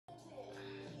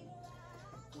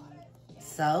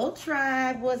Soul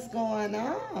Tribe, what's going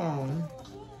on?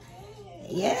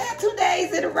 Yeah, 2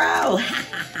 days in a row.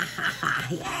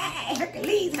 Yeah,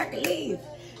 Hercules. Let me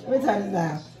turn this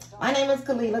down. My name is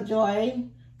Khalilah Joi.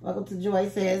 Welcome to Joy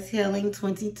Says Healing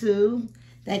 22.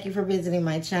 Thank you for visiting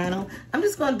my channel. I'm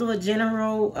just going to do a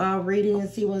general reading and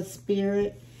see what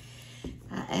spirit,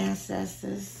 our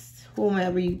ancestors,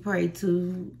 whomever you pray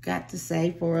to, got to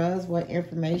say for us, what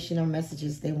information or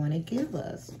messages they want to give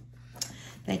us.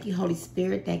 Thank you, Holy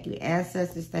Spirit. Thank you,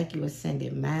 ancestors. Thank you,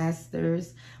 ascended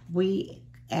masters. We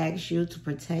ask you to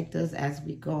protect us as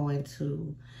we go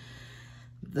into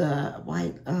the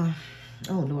white, oh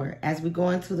Lord, as we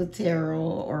go into the tarot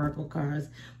oracle cards.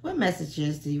 What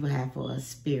messages do you have for us,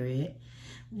 Spirit?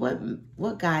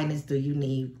 What guidance do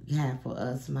you have for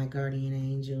us, my guardian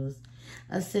angels?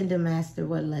 Ascended Master,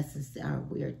 what lessons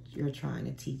you're trying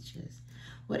to teach us?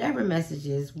 Whatever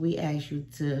messages, we ask you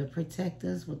to protect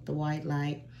us with the white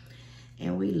light.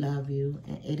 And we love you.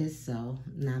 And it is so.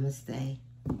 Namaste.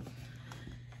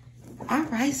 All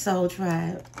right, Soul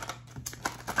Tribe.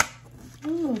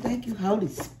 Oh, thank you, Holy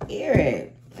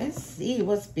Spirit. Let's see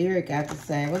what Spirit got to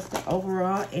say. What's the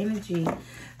overall energy?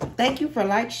 Thank you for all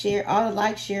the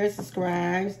like, share,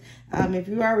 subscribes. If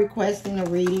you are requesting a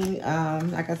reading,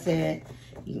 like I said,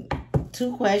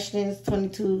 2 questions,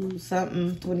 22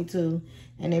 something, 22.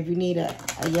 And if you need a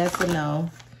yes or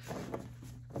no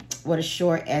with a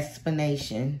short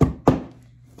explanation,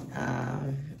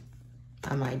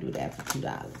 I might do that for $2.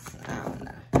 I don't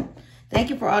know. Thank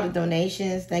you for all the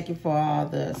donations. Thank you for all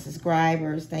the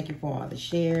subscribers. Thank you for all the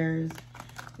shares.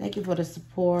 Thank you for the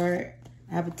support.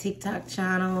 I have a TikTok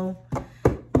channel.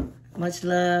 Much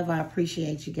love. I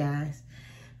appreciate you guys.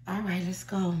 All right, let's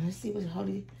go. Let's see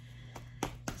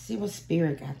what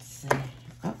Spirit got to say.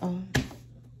 Uh-oh.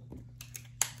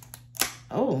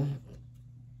 Oh.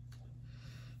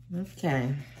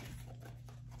 Okay.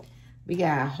 We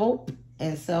got hope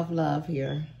and self-love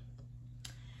here.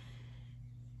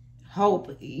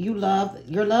 Hope. Your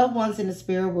loved ones in the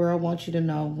spirit world want you to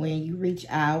know when you reach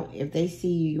out, if they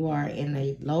see you are in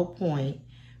a low point,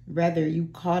 whether you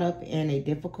caught up in a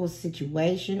difficult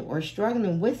situation or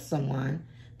struggling with someone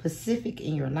specific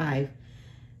in your life,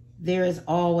 there is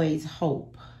always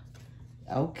hope.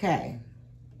 Okay.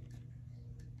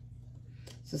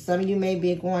 So some of you may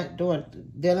be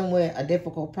dealing with a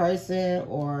difficult person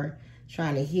or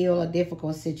trying to heal a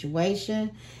difficult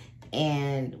situation.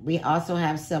 And we also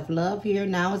have self-love here.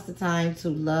 Now is the time to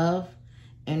love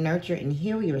and nurture and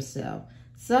heal yourself.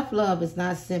 Self-love is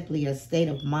not simply a state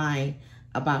of mind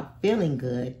about feeling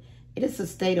good. It is a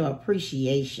state of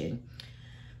appreciation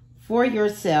for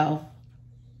yourself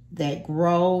that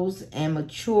grows and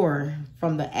matures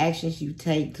from the actions you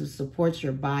take to support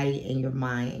your body and your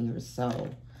mind and your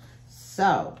soul.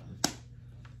 So,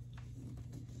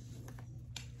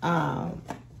 don't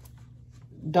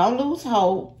lose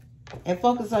hope and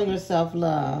focus on your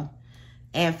self-love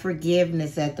and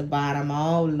forgiveness at the bottom.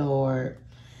 Oh, Lord.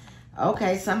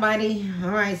 Okay, somebody,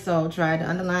 all right, so try to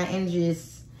underline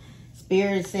energies.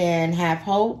 Spirit saying have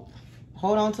hope.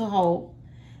 Hold on to hope.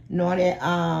 Know that,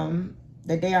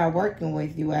 that they are working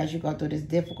with you as you go through this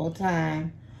difficult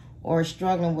time or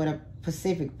struggling with a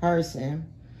specific person.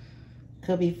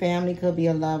 Could be family, could be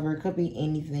a lover, could be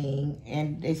anything.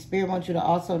 And the Spirit wants you to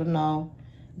also to know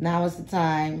now is the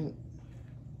time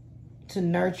to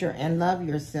nurture and love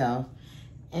yourself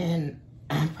and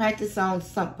practice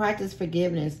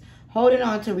forgiveness. Holding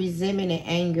on to resentment and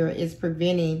anger is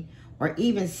preventing or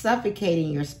even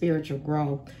suffocating your spiritual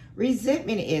growth.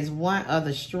 Resentment is one of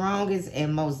the strongest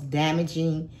and most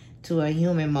damaging to a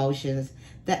human emotions.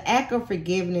 The act of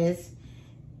forgiveness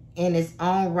in its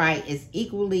own right is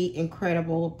equally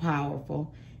incredible,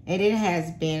 powerful, and it has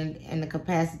been in the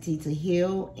capacity to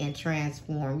heal and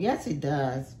transform. Yes, it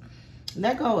does.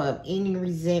 Let go of any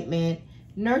resentment,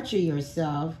 nurture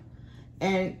yourself,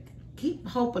 and keep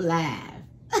hope alive.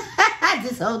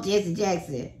 This whole Jesse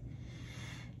Jackson.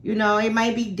 You know, it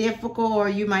might be difficult, or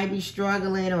you might be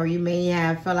struggling, or you may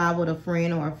have fell out with a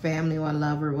friend or a family or a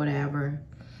lover, whatever.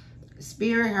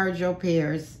 Spirit heard your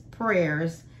prayers.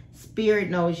 Spirit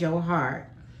knows your heart.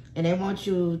 And they want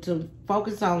you to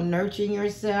focus on nurturing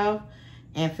yourself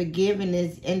and forgiving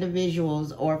these individuals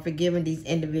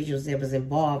that was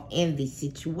involved in the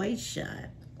situation.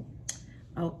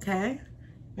 Okay.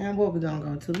 Now what we're going to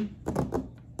go to?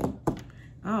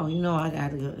 Oh, you know I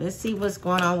got to go. Let's see what's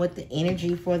going on with the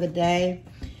energy for the day.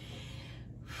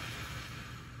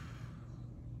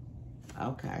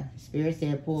 Okay. Spirit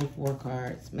said pull 4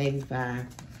 cards, maybe 5.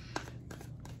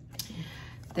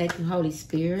 Thank you, Holy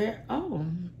Spirit. Oh,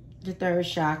 the 3rd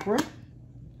chakra.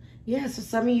 Yeah, so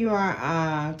some of you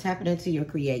are tapping into your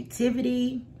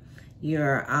creativity.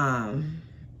 Your,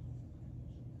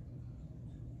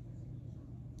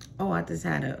 oh, I just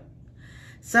had a,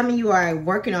 some of you are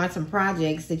working on some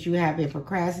projects that you have been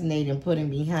procrastinating, putting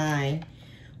behind,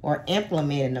 or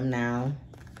implementing them now.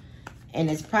 And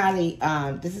it's probably,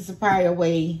 this is probably a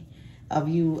way of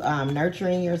you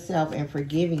nurturing yourself and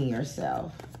forgiving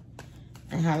yourself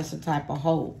and having some type of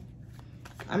hope.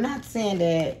 I'm not saying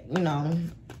that, you know,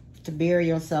 to bury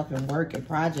yourself in work and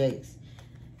projects.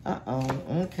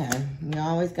 Okay. We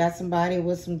always got somebody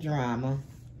with some drama.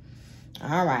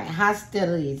 All right,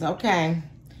 hostilities. Okay.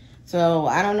 So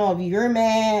I don't know if you're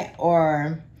mad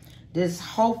or this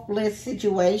hopeless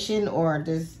situation or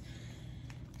this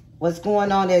what's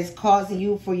going on that's causing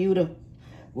you for you to,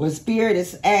 well, spirit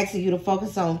is asking you to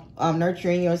focus on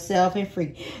nurturing yourself and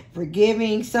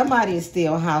forgiving. Somebody is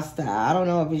still hostile. I don't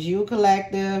know if it's you,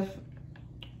 collective,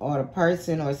 or the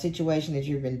person or situation that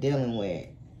you've been dealing with.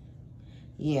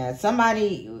 Yeah, some of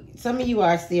you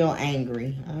are still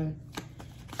angry.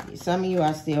 Some of you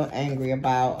are still angry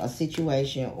about a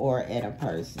situation or at a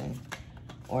person.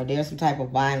 Or there's some type of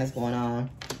violence going on.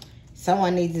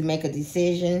 Someone needs to make a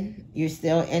decision. You're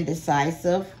still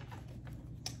indecisive.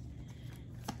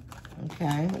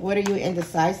 Okay, what are you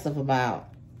indecisive about?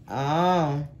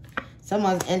 Oh,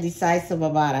 someone's indecisive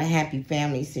about a happy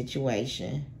family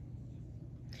situation.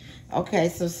 Okay,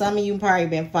 so some of you probably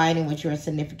been fighting with your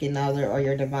significant other or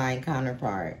your divine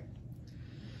counterpart.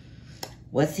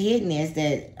 What's hidden is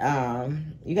that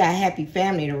you got a happy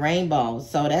family, the rainbow.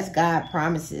 So that's God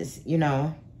promises, you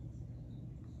know.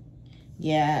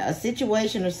 Yeah, a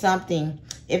situation or something.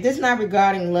 If this is not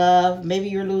regarding love, maybe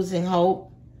you're losing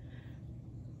hope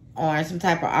on some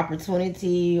type of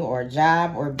opportunity or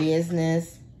job or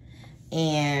business.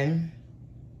 And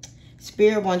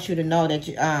Spirit wants you to know that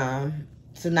you,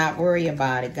 to not worry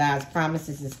about it. God's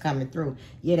promises is coming through.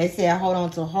 Yeah, they say hold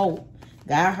on to hope.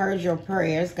 God heard your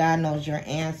prayers. God knows your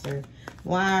answer.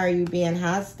 Why are you being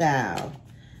hostile?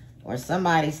 Or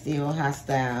somebody's still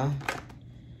hostile.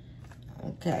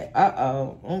 Okay.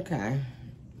 Uh-oh. Okay.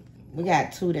 We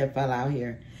got two that fell out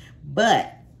here.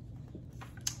 But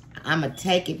I'm going to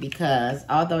take it because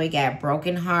although it got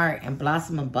broken heart and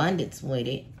blossom abundance with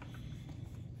it,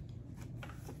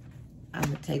 I'm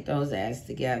going to take those as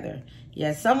together.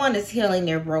 Yeah, someone is healing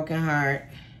their broken heart.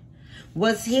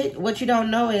 What you don't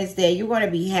know is that you're going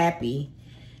to be happy.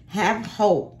 Have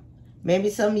hope. Maybe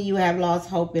some of you have lost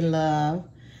hope in love.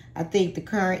 I think the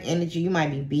current energy, you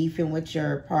might be beefing with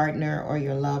your partner or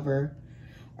your lover.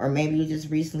 Or maybe you just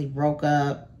recently broke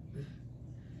up.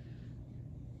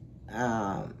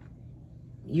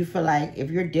 You feel like if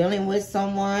you're dealing with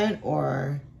someone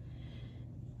or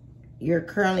you're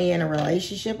currently in a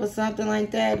relationship or something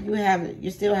like that,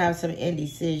 you still have some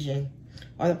indecision.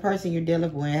 Or the person you're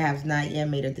dealing with has not yet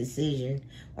made a decision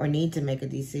or need to make a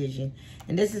decision.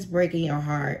 And this is breaking your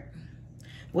heart.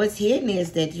 What's hidden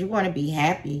is that you're going to be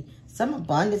happy. Some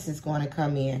abundance is going to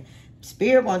come in.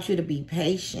 Spirit wants you to be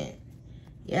patient.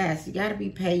 Yes, you got to be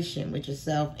patient with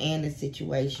yourself and the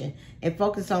situation. And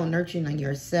focus on nurturing on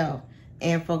yourself.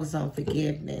 And focus on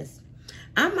forgiveness.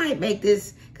 I might make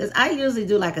this, because I usually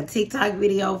do like a TikTok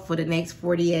video for the next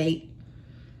 48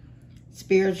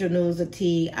 spiritual news and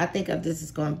tea. I think of this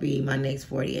is going to be my next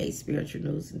 48 spiritual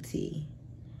news and tea.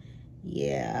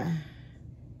 Yeah.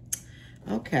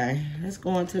 Okay, let's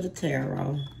go on to the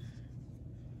tarot.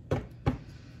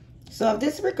 So if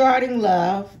this is regarding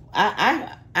love,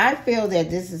 I feel that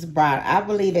this is brought. I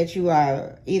believe that you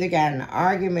are either got an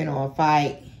argument or a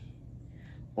fight,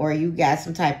 or you got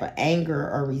some type of anger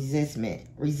or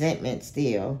resentment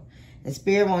still. And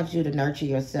Spirit wants you to nurture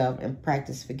yourself and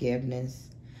practice forgiveness.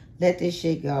 Let this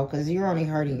shit go, because you're only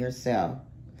hurting yourself.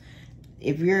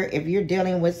 If you're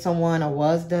dealing with someone or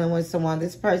was dealing with someone,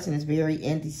 this person is very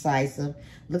indecisive.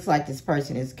 Looks like this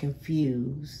person is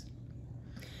confused.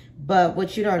 But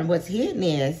what you don't, what's hidden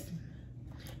is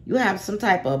you have some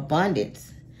type of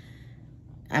abundance.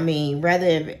 I mean,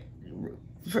 rather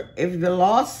if you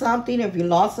lost something, if you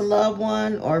lost a loved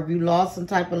one, or if you lost some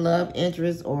type of love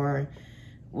interest or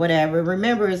whatever,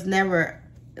 remember it's never,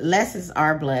 lessons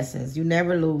are blessings. You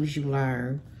never lose, you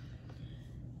learn.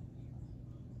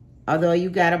 Although you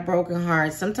got a broken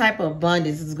heart, some type of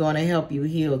abundance is going to help you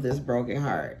heal this broken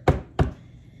heart.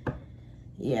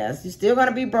 Yes, you're still going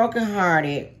to be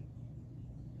brokenhearted.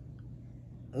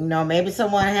 You know, maybe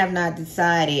someone have not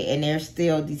decided and they're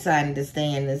still deciding to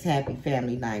stay in this happy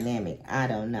family dynamic. I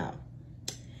don't know.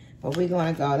 But we're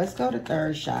going to go. Let's go to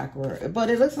third chakra. But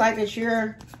it looks like it's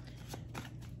your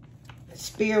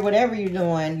spirit, whatever you're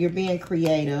doing, you're being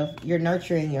creative. You're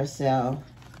nurturing yourself.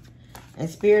 And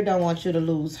Spirit don't want you to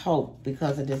lose hope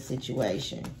because of this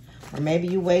situation. Or maybe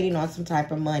you're waiting on some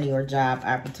type of money or job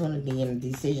opportunity and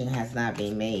the decision has not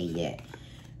been made yet.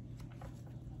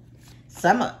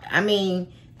 I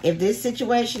mean, if this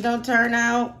situation don't turn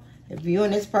out, if you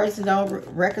and this person don't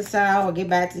reconcile or get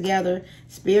back together,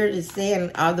 Spirit is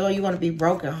saying, although you're going to be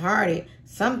brokenhearted,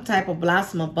 some type of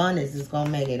blossom abundance is going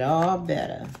to make it all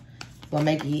better. It's going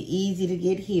to make it easy to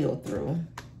get healed through.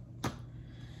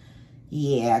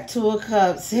 Yeah, 2 of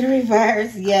Cups in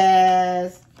reverse,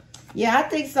 yes. Yeah, I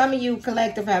think some of you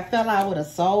collective have fell out with a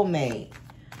soulmate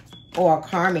or a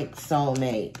karmic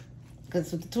soulmate.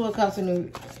 Because with the 2 of Cups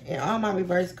in all my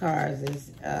reverse cards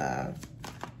is...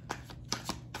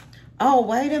 Oh,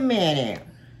 wait a minute.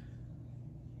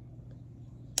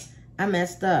 I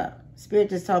messed up. Spirit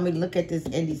just told me to look at this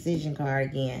indecision card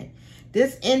again.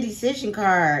 This indecision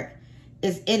card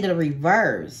is in the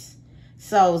reverse.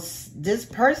 So this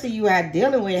person you are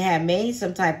dealing with had made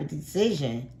some type of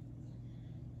decision.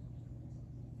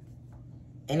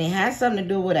 And it has something to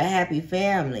do with a happy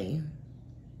family.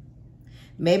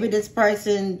 Maybe this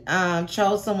person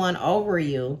chose someone over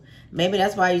you. Maybe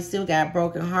that's why you still got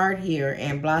broken heart here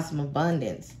and blossom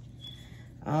abundance.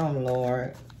 Oh,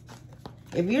 Lord.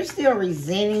 If you're still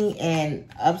resenting and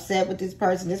upset with this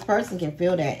person can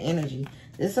feel that energy.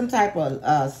 There's some type of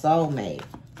soulmate.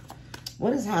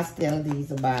 What is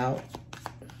hostilities about?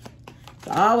 It's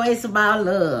always about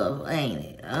love, ain't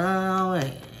it? Oh,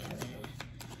 ain't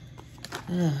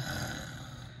it?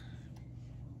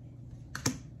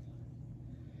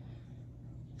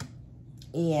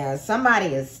 Yeah, somebody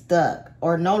is stuck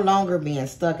or no longer being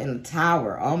stuck in the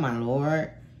tower. Oh, my Lord.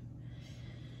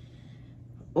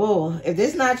 Oh, if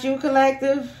this not you,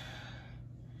 collective,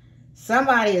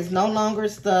 somebody is no longer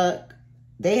stuck.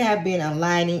 They have been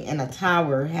aligning and a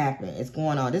tower happened. It's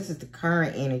going on. This is the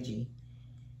current energy.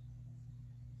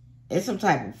 It's some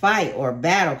type of fight or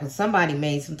battle because somebody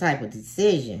made some type of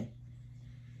decision.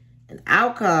 An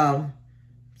outcome,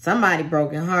 somebody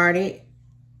brokenhearted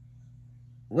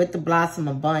with the blossom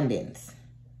abundance.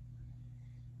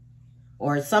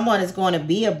 Or someone is going to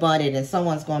be abundant and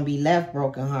someone's going to be left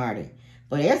brokenhearted.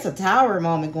 But it's a tower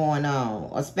moment going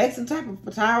on. Expect some type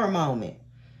of tower moment.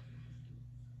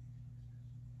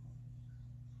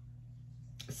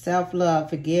 Self-love,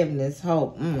 forgiveness,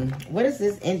 hope. What is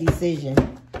this indecision?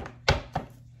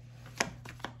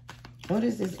 What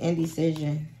is this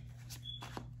indecision?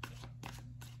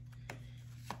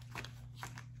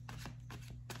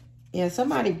 Yeah,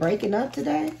 somebody breaking up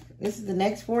today. This is the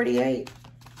next 48.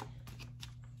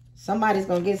 Somebody's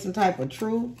going to get some type of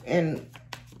truth and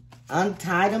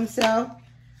untie themselves.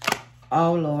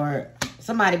 Oh, Lord.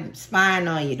 Somebody spying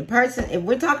on you. The person, if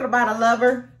we're talking about a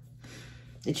lover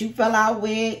that you fell out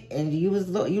with and you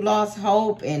lost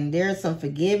hope and there's some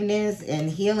forgiveness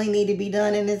and healing need to be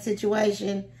done in this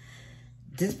situation,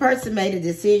 this person made a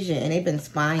decision and they've been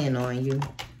spying on you.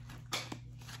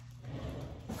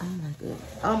 Oh, my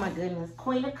goodness. Oh, my goodness.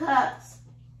 Queen of Cups.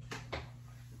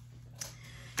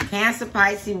 Cancer,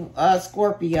 Pisces,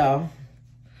 Scorpio.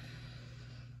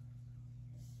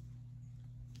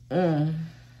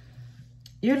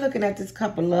 You're looking at this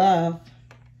cup of love.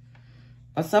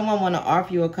 Or someone want to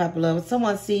offer you a cup of love.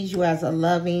 Someone sees you as a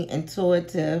loving,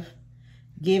 intuitive,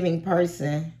 giving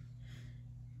person.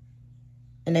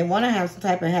 And they want to have some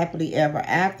type of happily ever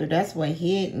after. That's what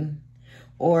hidden.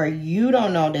 Or you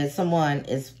don't know that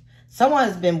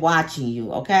someone's been watching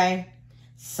you, okay?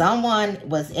 Someone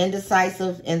was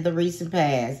indecisive in the recent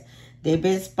past. They've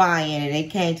been spying and they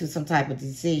came to some type of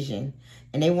decision.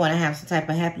 And they want to have some type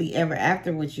of happily ever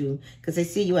after with you because they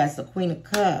see you as the Queen of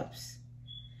Cups.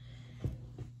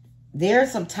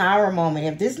 There's some tower moment.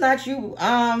 If this not you,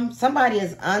 somebody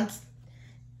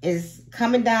is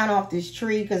coming down off this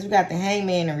tree because we got the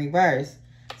Hangman in reverse.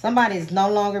 Somebody is no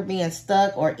longer being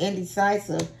stuck or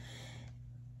indecisive.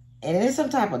 And there's some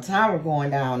type of tower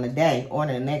going down today or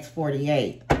in the next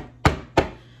 48.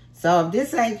 So if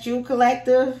this ain't you,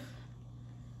 collective,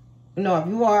 you know, if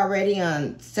you are already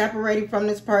separated from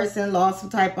this person, lost some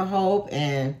type of hope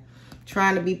and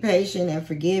trying to be patient and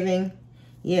forgiving.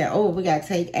 Yeah, oh, we got to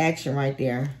take action right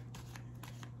there.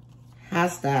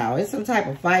 Hostile. It's some type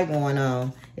of fight going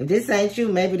on. If this ain't you,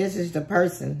 maybe this is the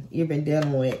person you've been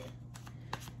dealing with.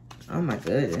 Oh, my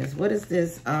goodness. What is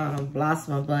this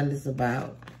blossom abundance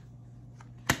about?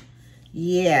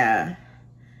 Yeah.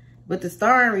 With the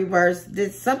star in reverse,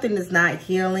 there's something that's not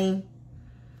healing.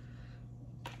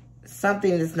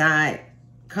 Something that's not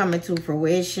coming to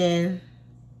fruition.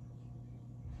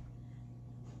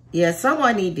 Yeah,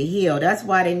 someone need to heal. That's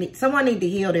why someone need to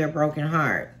heal their broken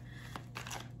heart.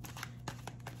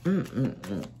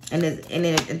 And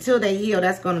until they heal,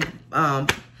 that's going to,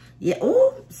 yeah,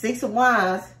 ooh, 6 of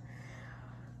Wands.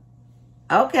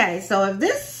 Okay, so if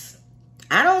this,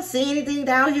 I don't see anything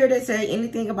down here that say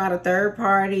anything about a third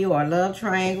party or a love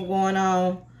triangle going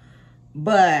on.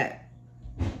 But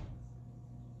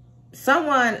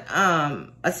someone,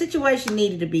 a situation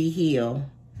needed to be healed.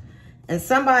 And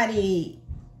somebody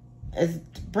is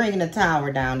bringing the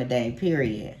tower down today,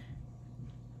 period.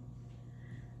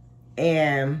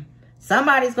 And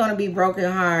somebody's going to be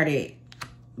brokenhearted,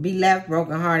 be left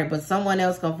brokenhearted, but someone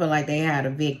else going to feel like they had a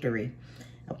victory.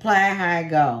 Apply it how it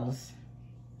goes.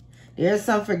 There's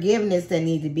some forgiveness that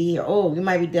needs to be here. Oh, you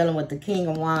might be dealing with the King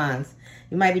of Wands.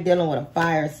 You might be dealing with a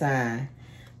fire sign.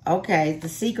 Okay, the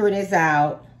secret is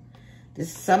out.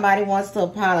 Somebody wants to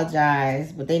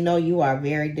apologize, but they know you are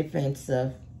very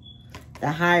defensive.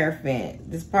 The Hierophant.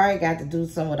 This probably got to do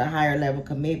some with a higher level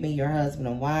commitment, your husband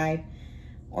and wife.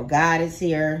 Or God is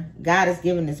here. God is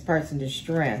giving this person the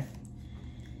strength.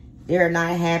 They're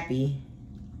not happy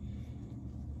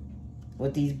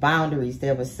with these boundaries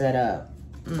that were set up.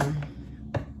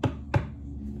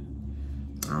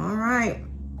 All right.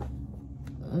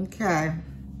 Okay.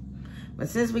 But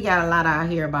since we got a lot out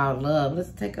here about love,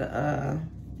 let's take a,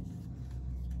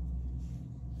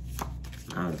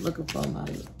 I was looking for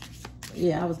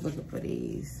I was looking for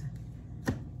these.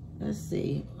 Let's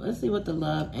see what the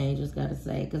love angels got to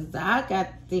say. Because I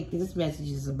think this message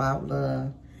is about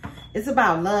love. It's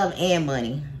about love and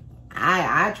money.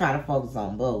 I try to focus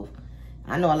on both.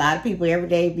 I know a lot of people every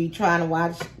day be trying to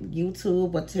watch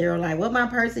YouTube or tarot, like, what my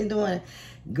person doing?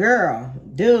 Girl,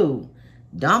 dude,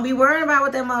 don't be worrying about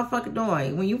what that motherfucker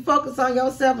doing. When you focus on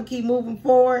yourself and keep moving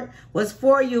forward, what's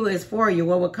for you is for you.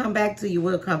 What will come back to you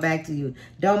will come back to you.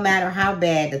 Don't matter how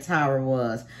bad the tower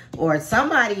was. Or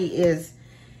somebody is,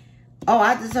 oh,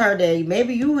 I just heard that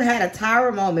maybe you had a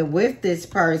tower moment with this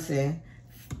person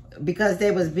because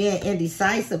they was being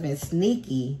indecisive and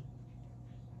sneaky.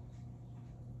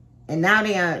 And now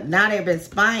they've been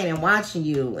spying and watching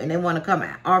you, and they want to come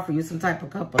and offer you some type of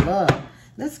cup of love.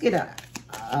 Let's get a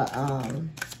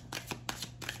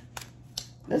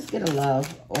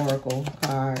love oracle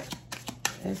card.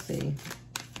 Let's see.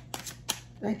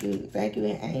 Thank you,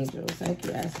 angels. Thank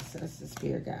you, ancestor,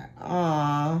 spirit guide.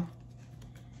 Aww.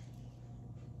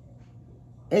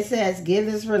 It says, give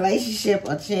this relationship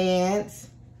a chance.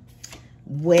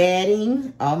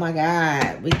 Wedding. Oh my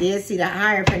God. We did see the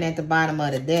Hierophant at the bottom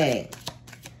of the deck.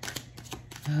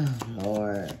 Oh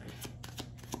Lord.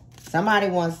 Somebody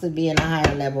wants to be in a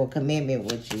higher level of commitment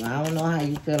with you. I don't know how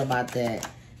you feel about that.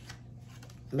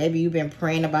 Maybe you've been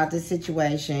praying about this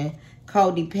situation.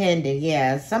 Codependent.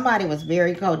 Yeah. Somebody was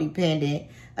very codependent.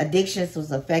 Addictions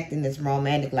was affecting this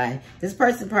romantic life. This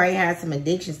person probably had some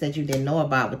addictions that you didn't know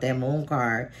about with that moon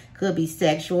card. Could be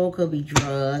sexual. Could be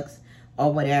drugs.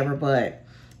 Or whatever, but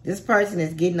this person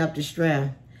is getting up to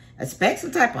strength. Expect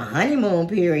some type of honeymoon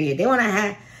period. They want to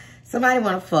have, somebody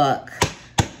want to fuck.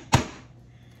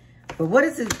 But what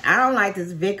is this? I don't like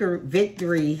this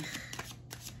victory.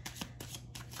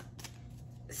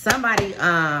 Somebody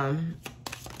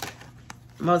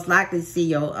most likely see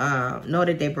your, know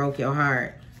that they broke your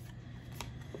heart.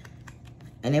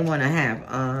 And they want to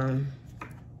have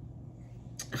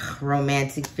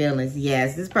romantic feelings.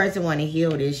 Yes, this person want to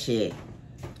heal this shit.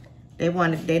 They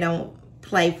don't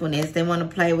playfulness. They want to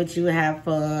play with you, have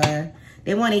fun.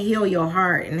 They want to heal your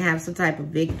heart and have some type of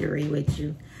victory with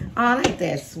you. Oh, I like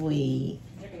that, sweet.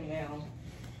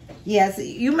 Yes,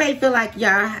 you may feel like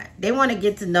they want to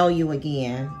get to know you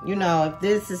again. You know, if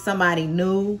this is somebody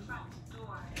new,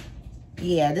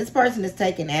 yeah, this person is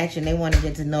taking action. They want to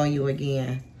get to know you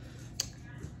again.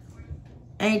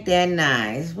 Ain't that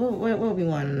nice? What we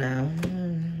want to know?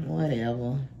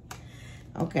 Whatever.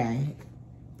 Okay.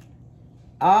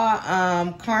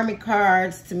 All karmic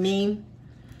cards to me,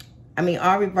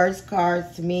 all reverse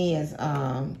cards to me is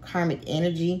karmic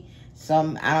energy.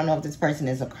 So I don't know if this person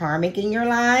is a karmic in your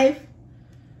life,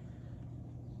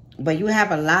 but you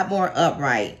have a lot more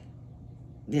upright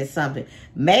than something.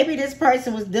 Maybe this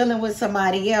person was dealing with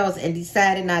somebody else and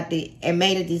decided and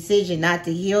made a decision not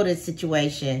to heal this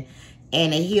situation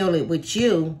and to heal it with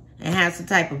you and have some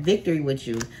type of victory with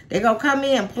you. They're going to come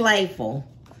in playful.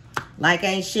 Like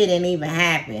ain't shit ain't even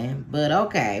happened. But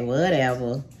okay,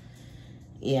 whatever.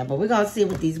 Yeah, but we're going to see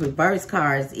what these reverse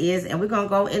cards is. And we're going to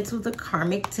go into the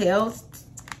Karmic Tales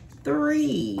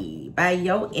 3 by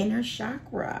Your Inner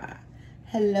Chakra.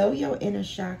 Hello, Your Inner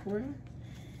Chakra.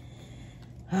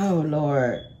 Oh,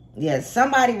 Lord. Yes,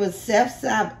 somebody was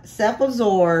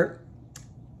self-absorbed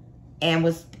and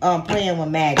was playing with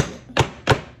magic.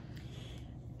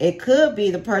 it could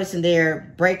be the person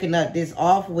they're breaking up this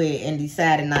off with and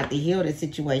deciding not to heal the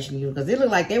situation. Because it looks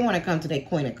like they want to come to their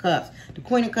Queen of Cups. The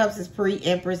Queen of Cups is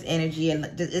pre-Empress energy. And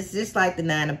it's just like the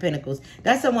Nine of Pentacles.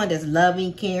 That's someone that's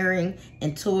loving, caring,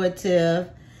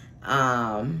 intuitive,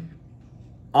 all-knowing.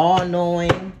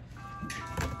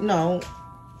 No.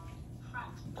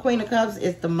 Queen of Cups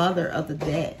is the mother of the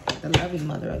dead. The loving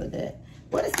mother of the dead.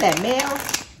 What is that, mail?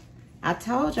 I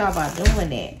told y'all about doing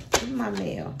that. This is my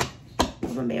mail.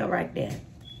 There's my mail right there.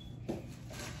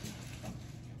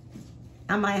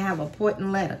 I might have a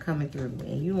important letter coming through.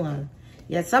 And you want to...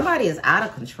 Yeah, somebody is out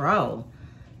of control.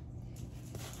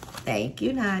 Thank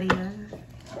you, Nadia.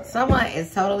 Someone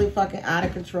is totally fucking out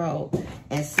of control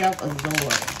and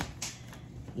self-absorbed.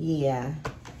 Yeah.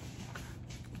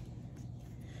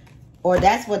 Or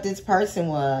that's what this person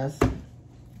was.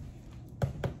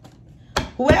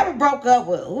 Whoever broke up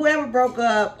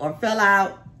or fell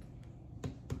out,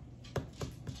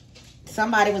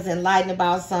 somebody was enlightened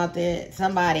about something.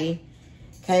 Somebody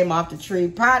came off the tree.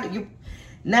 Probably you.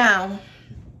 Now,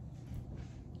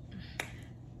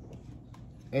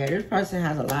 yeah, this person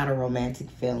has a lot of romantic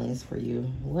feelings for you.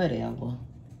 Whatever.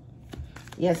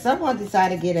 Yeah, someone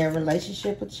decided to give their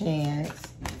relationship a chance.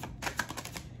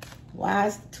 Why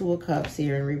is the Two of Cups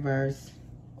here in reverse?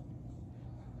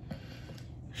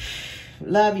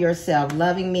 Love yourself.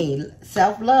 Loving me.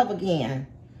 Self-love again.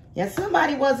 Yeah,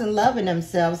 somebody wasn't loving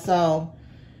themselves, so...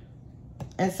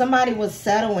 And somebody was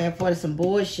settling for some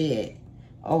bullshit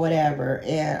or whatever.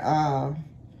 And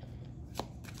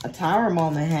a tower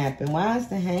moment happened. Why is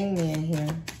the Hangman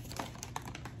here?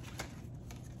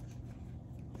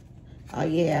 Oh,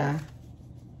 yeah.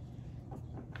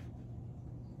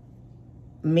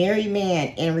 Married man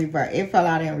in reverse. It fell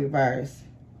out in reverse.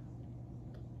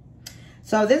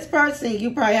 So this person,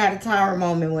 you probably had a tower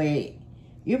moment with.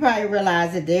 You probably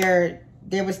realized that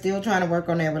they were still trying to work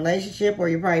on their relationship, or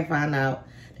you probably found out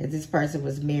that this person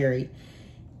was married.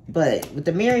 But with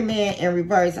the married man in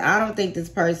reverse, I don't think this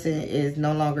person is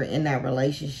no longer in that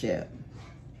relationship.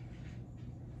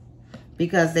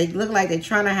 Because they look like they're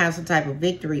trying to have some type of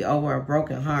victory over a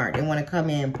broken heart. They want to come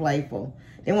in playful.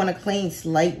 They want a clean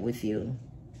slate with you.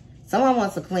 Someone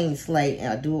wants a clean slate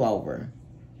and a do-over.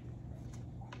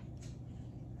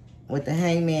 With the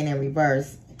Hangman in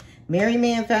reverse. Married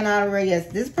man found out already. Yes,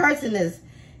 this person is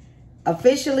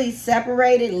officially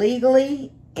separated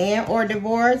legally and or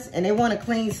divorced. And they want a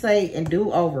clean slate and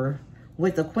do-over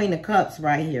with the Queen of Cups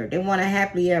right here. They want a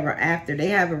happily ever after. They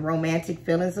have romantic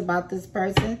feelings about this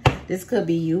person. This could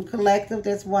be you, collective,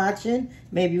 that's watching.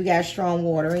 Maybe you got strong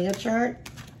water in your chart.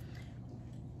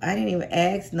 I didn't even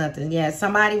ask nothing. Yeah,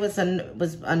 somebody was a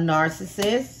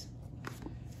narcissist.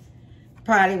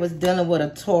 Probably was dealing with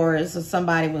a Taurus or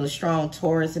somebody with a strong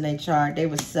Taurus in their chart. They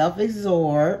were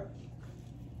self-absorbed.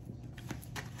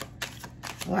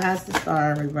 Why is the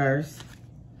Star in reverse?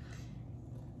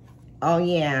 Oh,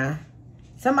 yeah.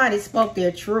 Somebody spoke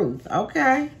their truth.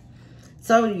 Okay.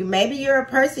 So maybe you're a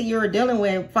person you're dealing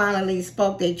with finally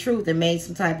spoke their truth and made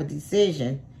some type of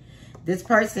decision. This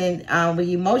person, with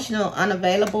emotional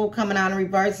unavailable coming out in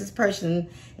reverse, this person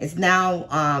is now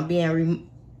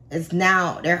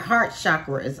their heart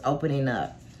chakra is opening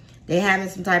up. They're having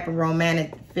some type of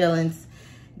romantic feelings.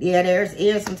 Yeah,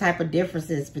 there's some type of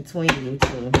differences between you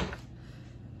two.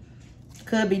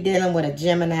 Could be dealing with a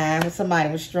Gemini.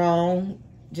 Somebody was strong.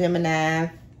 Gemini.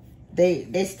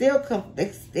 They still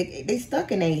they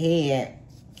stuck in their head,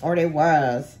 or they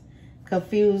was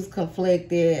confused,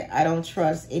 conflicted. I don't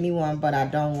trust anyone, but I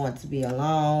don't want to be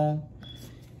alone.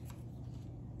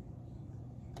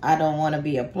 I don't want to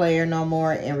be a player no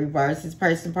more. In reverse, this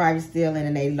person probably still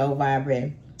in a low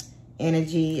vibrating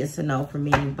energy. It's a no for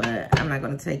me, but I'm not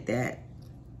going to take that.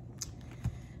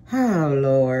 Oh,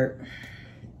 Lord.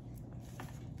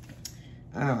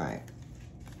 All right.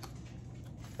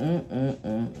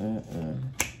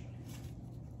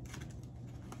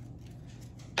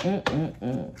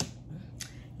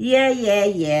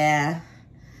 Yeah.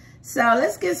 So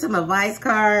let's get some advice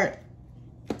card.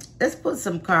 Let's put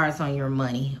some cards on your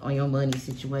money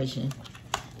situation.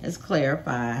 Let's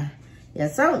clarify. Yeah,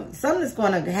 something's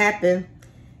going to happen.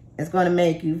 It's going to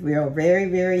make you feel very,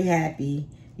 very happy.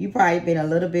 You probably been a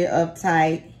little bit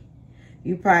uptight.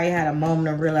 You probably had a moment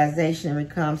of realization when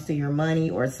it comes to your money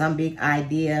or some big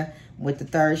idea with the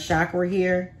third chakra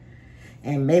here.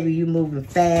 And maybe you moving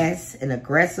fast and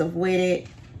aggressive with it.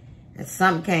 And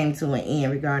something came to an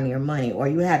end regarding your money. Or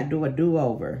you had to do a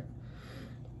do-over.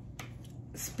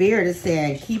 Spirit is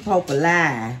saying, keep hope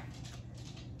alive.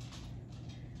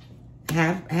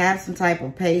 Have some type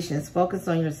of patience. Focus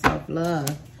on your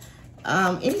self-love.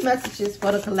 Any messages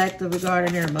for the collective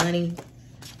regarding their money?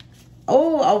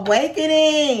 Oh,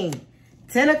 awakening.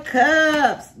 10 of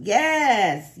Cups.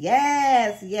 Yes,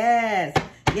 yes, yes.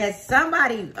 Yes,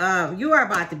 somebody, you are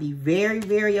about to be very,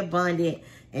 very abundant.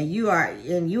 And you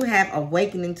have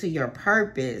awakening to your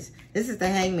purpose. This is the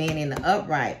Hangman in the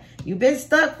upright. You've been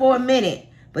stuck for a minute,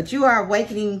 but you are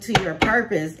awakening to your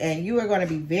purpose, and you are going to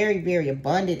be very, very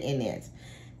abundant in this.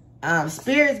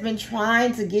 Spirit's been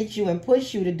trying to get you and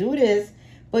push you to do this,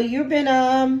 but you've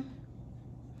been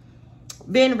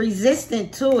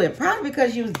resistant to it, probably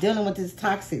because you was dealing with this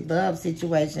toxic love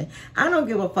situation. I don't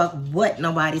give a fuck what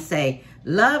nobody say.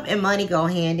 Love and money go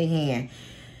hand in hand.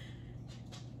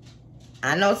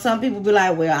 I know some people be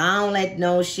like, well, I don't let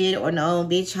no shit or no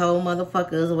bitch hole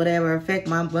motherfuckers or whatever affect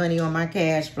my money or my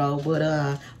cash flow.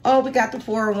 But, oh, we got the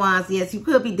 4 of Wands. Yes, you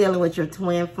could be dealing with your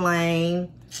twin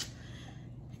flame.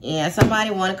 Yeah,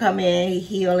 somebody want to come in and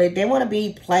heal it. They want to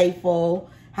be playful,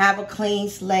 have a clean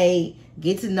slate,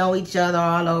 get to know each other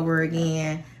all over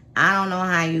again. I don't know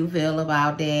how you feel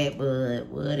about that, but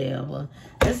whatever.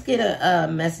 Let's get a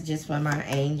messages from our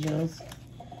angels.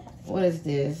 What is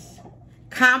this?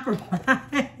 Compromise.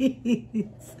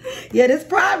 Yeah, this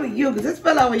probably you, because this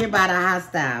fell over here by the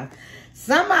hostile.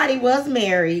 Somebody was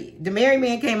married. The married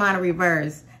man came out of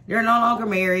reverse. They're no longer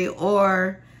married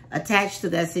or attached to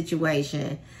that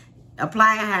situation.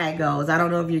 Apply how it goes. I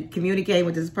don't know if you're communicating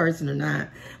with this person or not.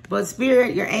 But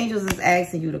Spirit, your angels is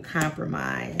asking you to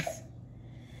compromise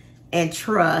and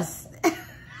trust.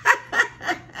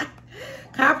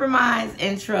 Compromise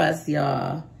and trust,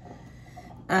 y'all.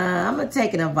 I'm going to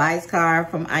take an advice card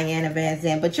from Ayanna Van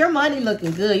Zandt. But your money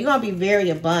looking good. You're going to be very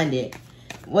abundant.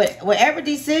 Whatever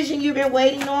decision you've been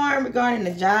waiting on regarding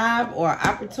a job or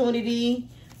opportunity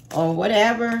or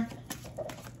whatever,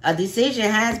 a decision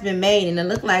has been made. And it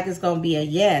looks like it's going to be a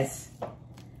yes.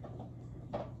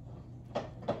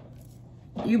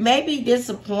 You may be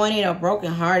disappointed or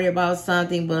brokenhearted about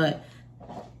something, but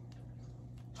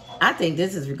I think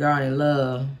this is regarding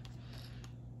love.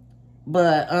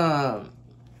 But, oh,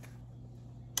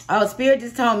 Spirit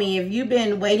just told me if you've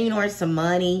been waiting on some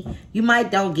money, you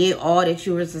might don't get all that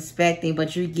you were suspecting,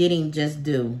 but you're getting just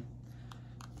due.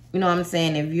 You know what I'm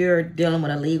saying? If you're dealing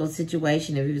with a legal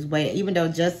situation, if you was waiting, even though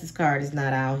Justice card is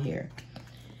not out here.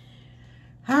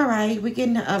 All right, we get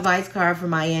an advice card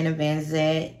from Ayanna Van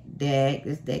Zandt deck.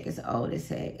 This deck is old as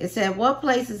heck. It said, what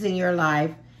places in your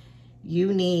life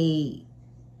you need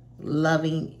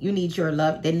your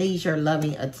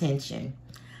loving attention?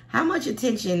 How much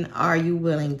attention are you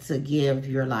willing to give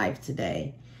your life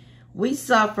today? We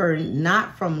suffer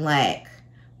not from lack.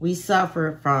 We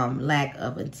suffer from lack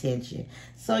of attention.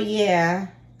 So yeah.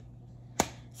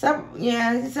 Some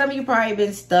of you probably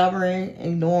been stubborn,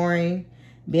 ignoring,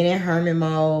 been in hermit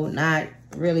mode, not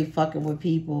really fucking with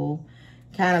people,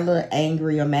 kind of a little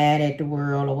angry or mad at the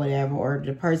world or whatever, or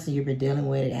the person you've been dealing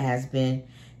with has been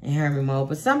in hermit mode.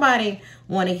 But somebody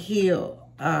want to heal.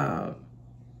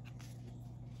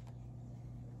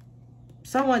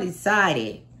 Someone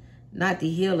decided not to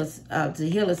heal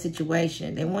a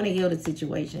situation. They want to heal the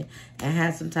situation and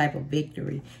have some type of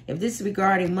victory. If this is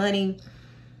regarding money,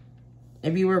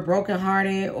 if you were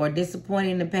brokenhearted or disappointed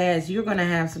in the past, you're going to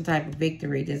have some type of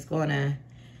victory that's going to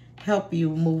help you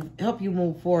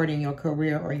move forward in your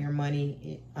career or your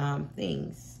money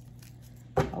things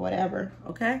or whatever.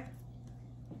 Okay.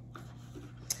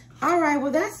 All right.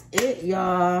 Well, that's it,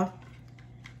 y'all.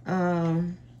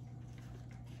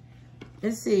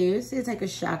 Let's see. Take a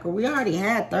chakra. We already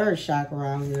had third chakra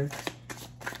around here.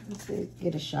 Let's see.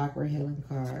 Get a chakra healing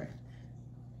card.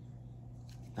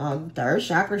 Third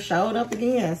chakra showed up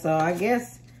again. So I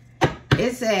guess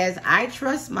it says, I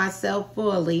trust myself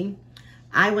fully.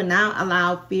 I will not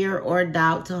allow fear or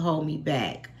doubt to hold me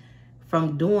back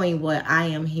from doing what I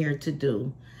am here to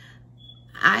do.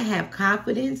 I have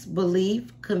confidence,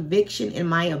 belief, conviction in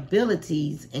my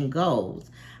abilities and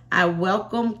goals. I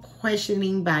welcome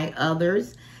questioning by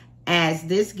others, as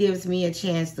this gives me a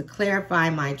chance to clarify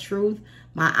my truth,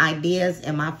 my ideas,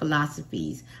 and my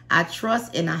philosophies. I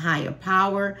trust in a higher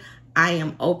power. I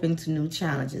am open to new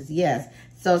challenges. Yes.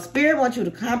 So Spirit wants you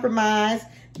to compromise,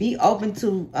 be open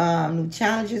to new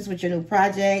challenges with your new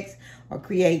projects or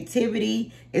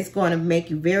creativity. It's going to make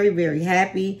you very, very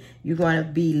happy. You're going to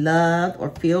be loved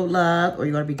or feel loved, or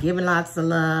you're going to be given lots of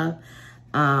love.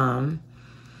 I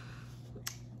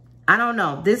don't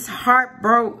know. This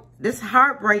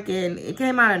heartbreaking, it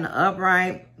came out in the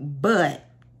upright, but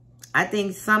I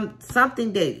think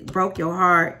something that broke your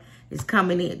heart is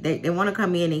coming in. They want to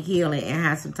come in and heal it and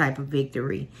have some type of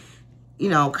victory. You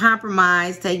know,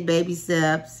 compromise, take baby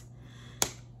steps.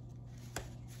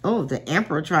 Oh, the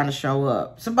Emperor trying to show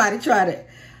up. Somebody try to,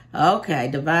 Okay,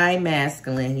 divine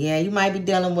masculine. Yeah, you might be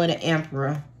dealing with an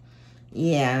emperor.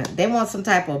 Yeah, they want some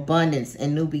type of abundance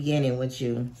and new beginning with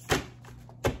you.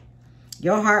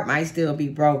 Your heart might still be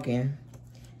broken.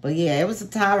 But yeah, it was a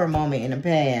tower moment in the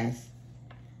past.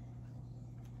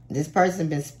 This person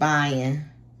been spying.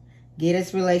 Get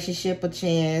this relationship a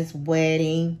chance.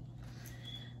 Wedding.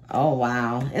 Oh,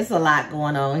 wow. It's a lot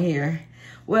going on here.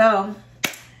 Well,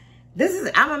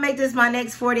 I'm going to make this my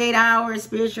next 48 hours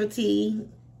spiritual tea.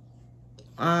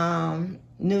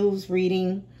 News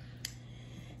reading.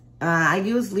 I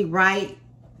usually write,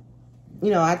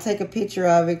 I take a picture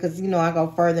of it because, I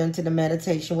go further into the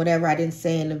meditation, whatever I didn't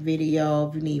say in the video.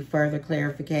 If you need further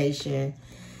clarification,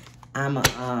 I'm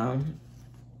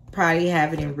probably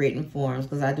have it in written forms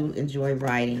because I do enjoy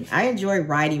writing. I enjoy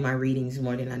writing my readings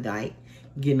more than I like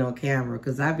getting on camera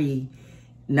because I be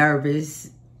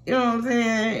nervous. You know what I'm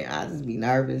saying? I just be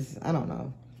nervous. I don't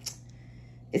know.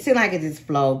 It seems like it just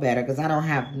flow better because I don't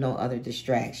have no other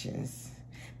distractions.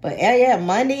 But yeah,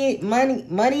 money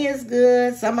is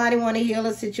good. Somebody want to heal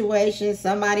a situation.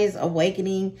 Somebody is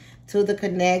awakening to the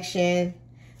connection.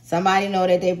 Somebody know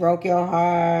that they broke your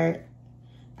heart.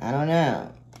 I don't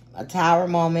know. A tower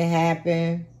moment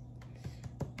happened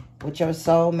with your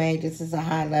soulmate. This is a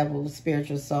high level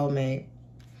spiritual soulmate.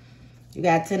 You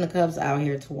got 10 of Cups out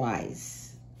here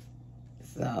twice.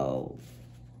 So,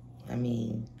 I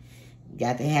mean, you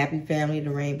got the happy family,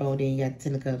 the rainbow, then you got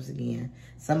 10 of Cups again.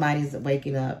 Somebody's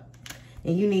waking up.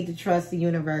 And you need to trust the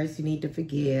universe. You need to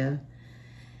forgive.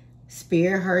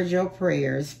 Spirit heard your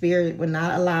prayers. Spirit would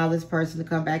not allow this person to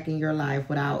come back in your life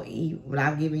without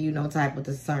giving you no type of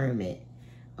discernment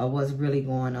of what's really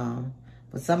going on.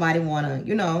 But somebody want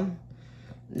to,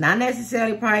 not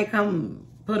necessarily probably come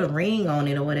put a ring on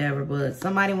it or whatever, but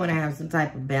somebody want to have some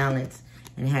type of balance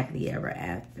and happily ever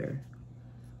after.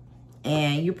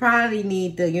 And you probably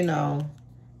need to,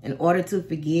 in order to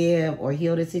forgive or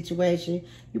heal the situation,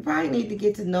 you probably need to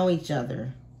get to know each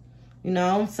other.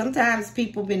 Sometimes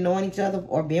people been knowing each other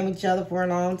or been with each other for a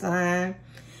long time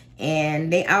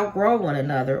and they outgrow one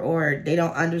another or they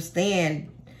don't understand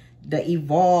the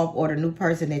evolve or the new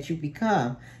person that you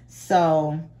become.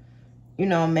 So,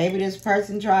 maybe this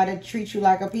person tried to treat you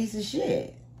like a piece of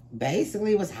shit.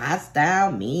 Basically, was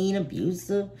hostile, mean,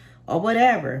 abusive, or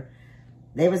whatever.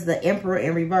 There was the emperor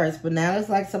in reverse, but now it's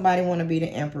like somebody want to be the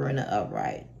emperor in the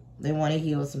upright. They want to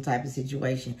heal some type of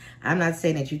situation. I'm not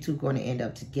saying that you two are going to end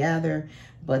up together,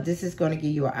 but this is going to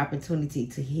give you an opportunity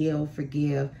to heal,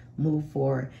 forgive, move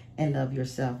forward, and love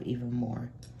yourself even more.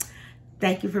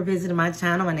 Thank you for visiting my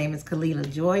channel. My name is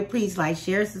Khalilah Joi. Please like,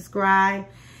 share, subscribe.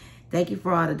 Thank you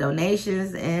for all the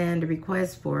donations and the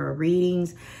requests for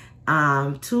readings.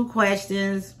 2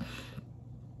 questions.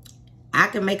 I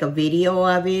can make a video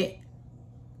of it,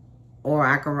 or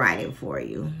I can write it for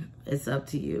you. It's up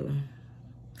to you.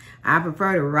 I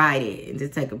prefer to write it and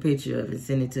just take a picture of it and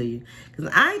send it to you.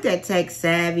 Because I ain't that tech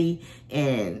savvy.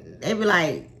 And they be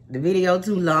like, the video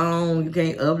too long. You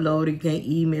can't upload it. You can't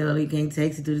email it. You can't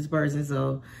text it to this person.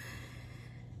 So,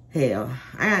 hell,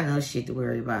 I got no shit to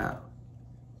worry about.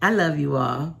 I love you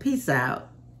all. Peace out.